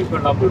லஞ்ச் ட்ரை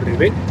பண்ணலாம்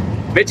போடுறது.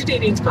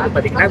 வெஜிடேரியன்ஸ்க்கு வந்து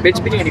பார்த்தீங்கன்னா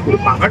வெஜ் பிரியாணி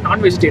கொடுப்பாங்க,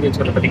 நான் வெஜிடேரியன்ஸ்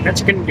வந்து பார்த்தீங்கன்னா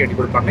சிக்கன் பிரியாணி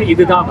கொடுப்பாங்க.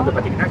 இதுதான் வந்து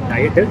பார்த்தீங்கன்னா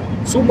டயட்டு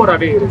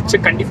சூப்பராகவே இருந்துச்சு.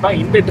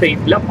 கண்டிப்பாக இந்த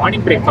ட்ரெயினில்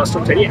மார்னிங்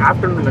பிரேக்ஃபாஸ்ட்டும் சரி,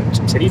 ஆஃப்டர்நூன்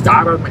லஞ்சும் சரி,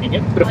 தாராளமாக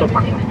நீங்கள் ப்ரிஃபர்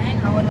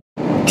பண்ணலாம்.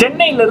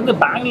 சென்னையிலேருந்து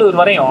பெங்களூர்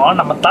வரையும்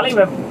நம்ம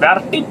தலைவர்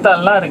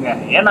விரட்டித்தல்லாம் இருங்க.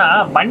 ஏன்னா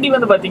வண்டி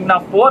வந்து பார்த்தீங்கன்னா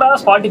 4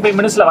 hours 45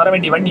 minutesல வர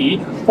வேண்டிய வண்டி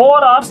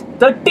 4 hours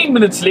 13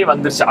 minutesலேயே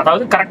வந்துருச்சு.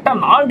 அதாவது கரெக்டாக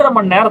 4.5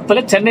 மணி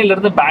நேரத்தில்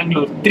சென்னையிலேருந்து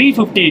பெங்களூர்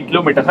 358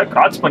 kilometers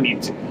கிராஸ்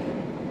பண்ணிடுச்சு.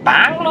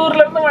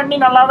 பெங்களூர்லேருந்து வண்டி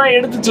நல்லா தான்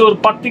எடுத்துச்சு. ஒரு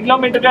 10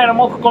 kilometer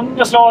என்னமோ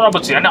கொஞ்சம் ஸ்லோவாக தான்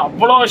போச்சு. ஏன்னா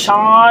அவ்வளோ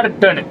ஷார்ட்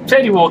டர்னு.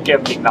 சரி, ஓகே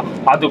அப்படின்னா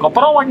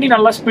அதுக்கப்புறம் வண்டி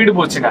நல்லா ஸ்பீடு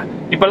போச்சுங்க.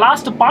 இப்போ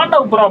லாஸ்ட்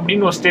பாண்டவபுரம்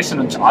அப்படின்னு ஒரு ஸ்டேஷன்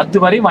வந்துச்சு.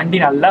 அது வரையும் வண்டி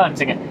நல்லா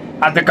வந்துச்சுங்க.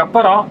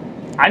 அதுக்கப்புறம்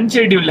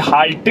அன்ஷெட்யூல்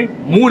ஹால்ட்டு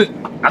 3,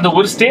 அந்த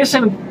ஒரு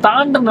ஸ்டேஷன்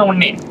தாண்டின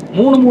உடனே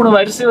 3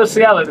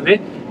 வரிசையாக வருது.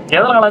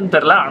 எதனாலன்னு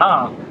தெரில,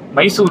 ஆனால்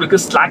மைசூருக்கு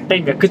ஸ்லாக்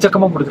டைம்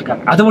எக்கச்சக்கமாக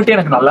கொடுத்துருக்காங்க. அது மட்டும்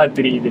எனக்கு நல்லா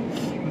தெரியுது.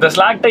 இந்த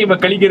ஸ்லாக் டைமை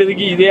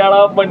கழிக்கிறதுக்கு இதையாடா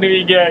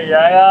பண்ணுவீங்க,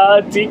 ஏயா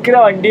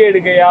சீக்கிரம் வண்டி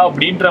எடுங்கயா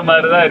அப்படின்ற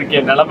மாதிரி தான் இருக்கு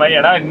என் நிலைமை.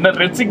 ஏன்னா இன்னும்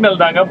ரெட் சிக்னல்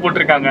தாங்க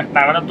போட்டிருக்காங்க.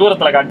 நான் வேணா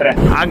தூரத்துல காட்டுறேன்.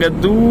 அங்க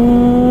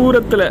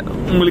தூரத்துல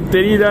உங்களுக்கு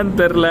தெரியுதான்னு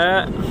தெரியல,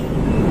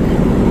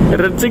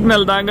 ரெட்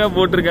சிக்னல் தாங்க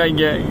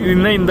போட்டிருக்காங்க.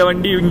 இன்னும் இந்த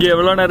வண்டி இங்க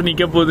எவ்வளவு நேரம்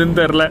நிக்க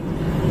போகுதுன்னு தெரியல.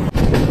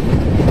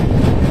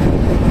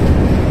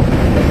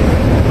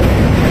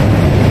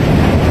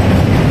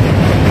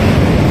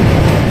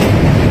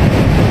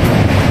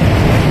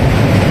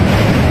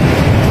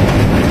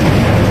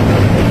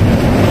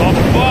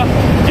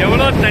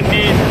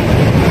 தண்ணி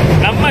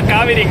நம்ம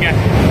காவிரிங்க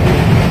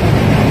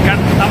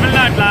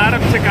தமிழ்நாட்டில்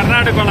ஆரம்பிச்சு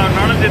கர்நாடகாவில்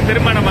நுழைஞ்சு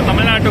திரும்ப நம்ம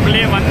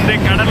தமிழ்நாட்டுக்குள்ளேயே வந்து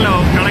கடல்ல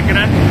கலக்கிற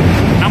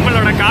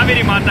நம்மளோட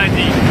காவிரி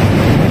மாதாஜி.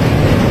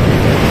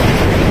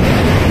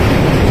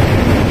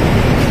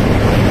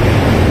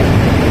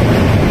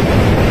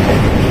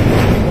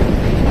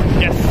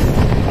 எஸ்,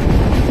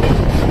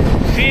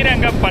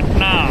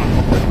 ஸ்ரீரங்கப்பட்னா.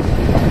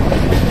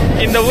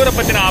 இந்த ஊரை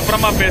பத்தி நான்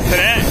அப்புறமா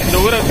பேசுறேன். இந்த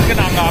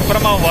ஊருக்கு நாங்க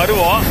அப்புறமா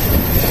வருவோம்.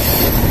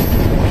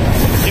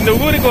 இந்த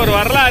ஊருக்கு ஒரு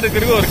வரலாறு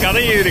இருக்கு, ஒரு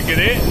கதையும்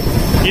இருக்குது.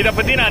 இத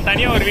பத்தி நான்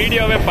தனியா ஒரு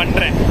வீடியோவே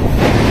பண்றேன்.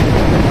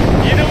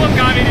 இதுவும்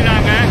காவிரி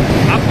தாங்க.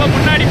 அப்ப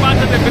முன்னாடி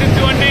பார்த்தது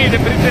பிரிட்ஜ் 1, இது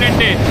பிரிட்ஜ்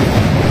 2.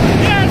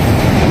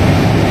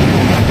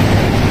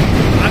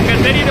 அங்க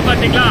தெரியுது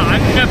பாத்தீங்களா,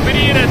 அங்க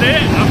பிரிகிறது.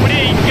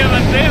 அப்படியே இங்க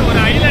வந்து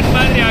ஒரு ஐலண்ட்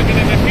மாதிரி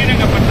ஆகுது இந்த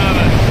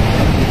ஸ்ரீரங்கப்பட்னாவை.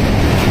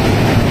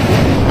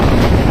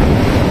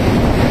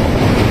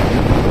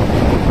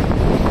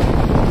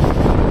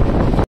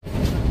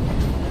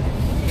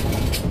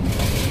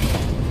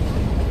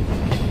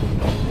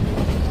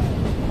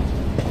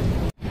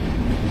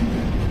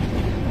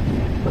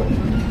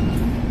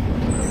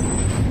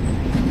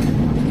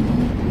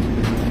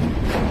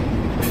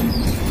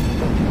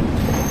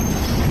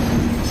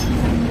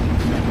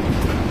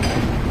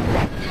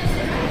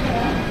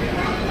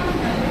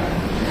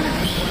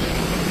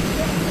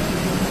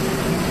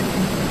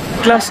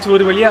 லாஸ்ட்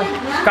ஒரு வழியா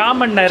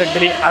காமன்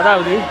நேரத்திலே,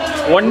 அதாவது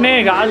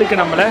 1:15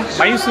 நம்மளை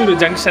மைசூரு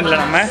ஜங்ஷன்ல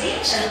நம்ம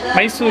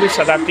மைசூரு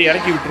சதாப்தி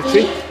இறக்கி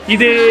விட்டுருச்சு.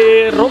 இது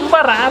ரொம்ப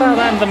ரேராக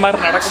தான் இந்த மாதிரி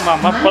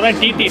நடக்குமாமா. இப்போதான்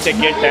டிடிகிட்ட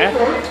கேட்டேன்.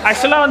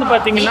 ஆக்சுவலாக வந்து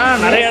பார்த்தீங்கன்னா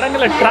நிறைய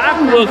இடங்களில்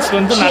ட்ராக் ஒர்க்ஸ்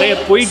வந்து நிறைய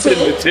போயிட்டு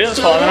இருந்துச்சு.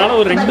 ஸோ அதனால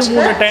ஒரு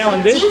 2-3 டைம்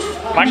வந்து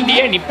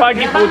வண்டியை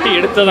நிப்பாட்டி போட்டு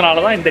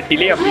எடுத்ததுனால தான் இந்த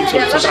டிலே அப்படின்னு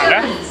சொல்றாங்க.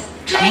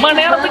 நம்ம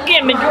நேரத்துக்கு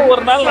என்னைக்கும்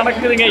ஒரு நாள்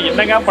நடக்குதுங்க,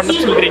 என்னங்க பண்ண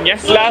சொல்றீங்க.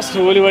 லாஸ்ட்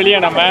ஒரு வழியா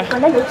நம்ம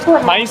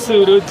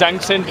மைசூரு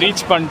ஜங்ஷன்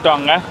ரீச்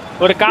பண்ணிட்டோங்க.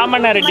 ஒரு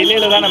காமன் நேர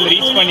டிலேல தான் நம்ம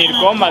ரீச்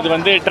பண்ணியிருக்கோம். அது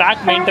வந்து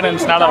ட்ராக்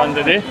மெயின்டெனன்ஸ்னால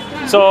வந்தது.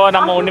 ஸோ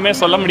நம்ம ஒன்றுமே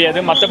சொல்ல முடியாது.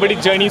 மற்றபடி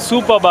ஜேர்னி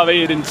சூப்பர்பாகவே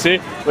இருந்துச்சு.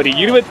 ஒரு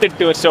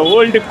 28 வருஷம்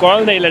ஓல்டு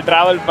குழந்தையில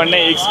ட்ராவல் பண்ண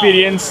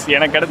எக்ஸ்பீரியன்ஸ்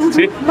எனக்கு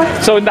கிடச்சிச்சு.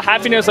 ஸோ இந்த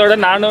ஹாப்பினஸோட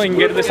நானும்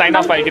இங்கேருந்து சைன்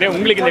ஆஃப் ஆகிக்கிறேன்.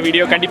 உங்களுக்கு இந்த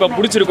வீடியோ கண்டிப்பாக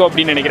பிடிச்சிருக்கும்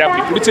அப்படின்னு நினைக்கிறேன்.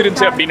 அப்படி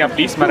பிடிச்சிருந்துச்சு அப்படின்னா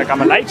ப்ளீஸ்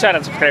மறக்காம லைக், ஷேர்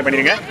அண்ட் சப்ஸ்கிரைப்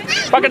பண்ணிடுங்க.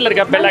 பக்கத்தில்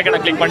இருக்க பெல்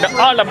ஐக்கானை கிளிக்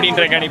பண்ணிட்டு ஆல்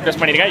அப்படின்ற ஐக்கானை ப்ரெஸ்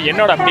பண்ணிடுங்க.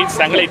 என்னோட அப்டேட்ஸ்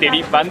தங்களை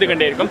தேடி வந்து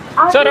கொண்டே இருக்கும்.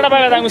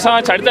 ஸோ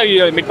அடுத்த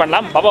வீடியோ மீட்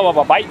பண்ணலாம்.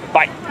 பாய்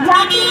பாய்.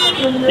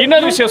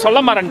 இன்னொரு விஷயம் சொல்ல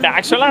மறந்துட்டேன்.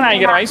 ஆக்சுவலாக நான்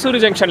இங்கே மைசூரு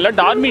ஜங்ஷனில்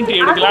டார்மின்ட்ரி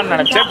எடுக்கலாம்னு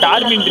நினச்சேன்.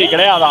 டார்மின்ட்ரி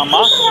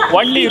கிடையாதாமா,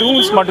 ஒன்லி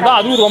ரூம்ஸ் மட்டும்தான்.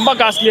 அதுவும் ரொம்ப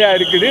காஸ்ட்லியாக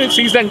இருக்குது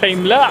சீசன்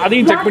டைமில்.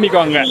 அதையும் செக்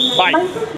பண்ணிக்கோங்க. பாய்.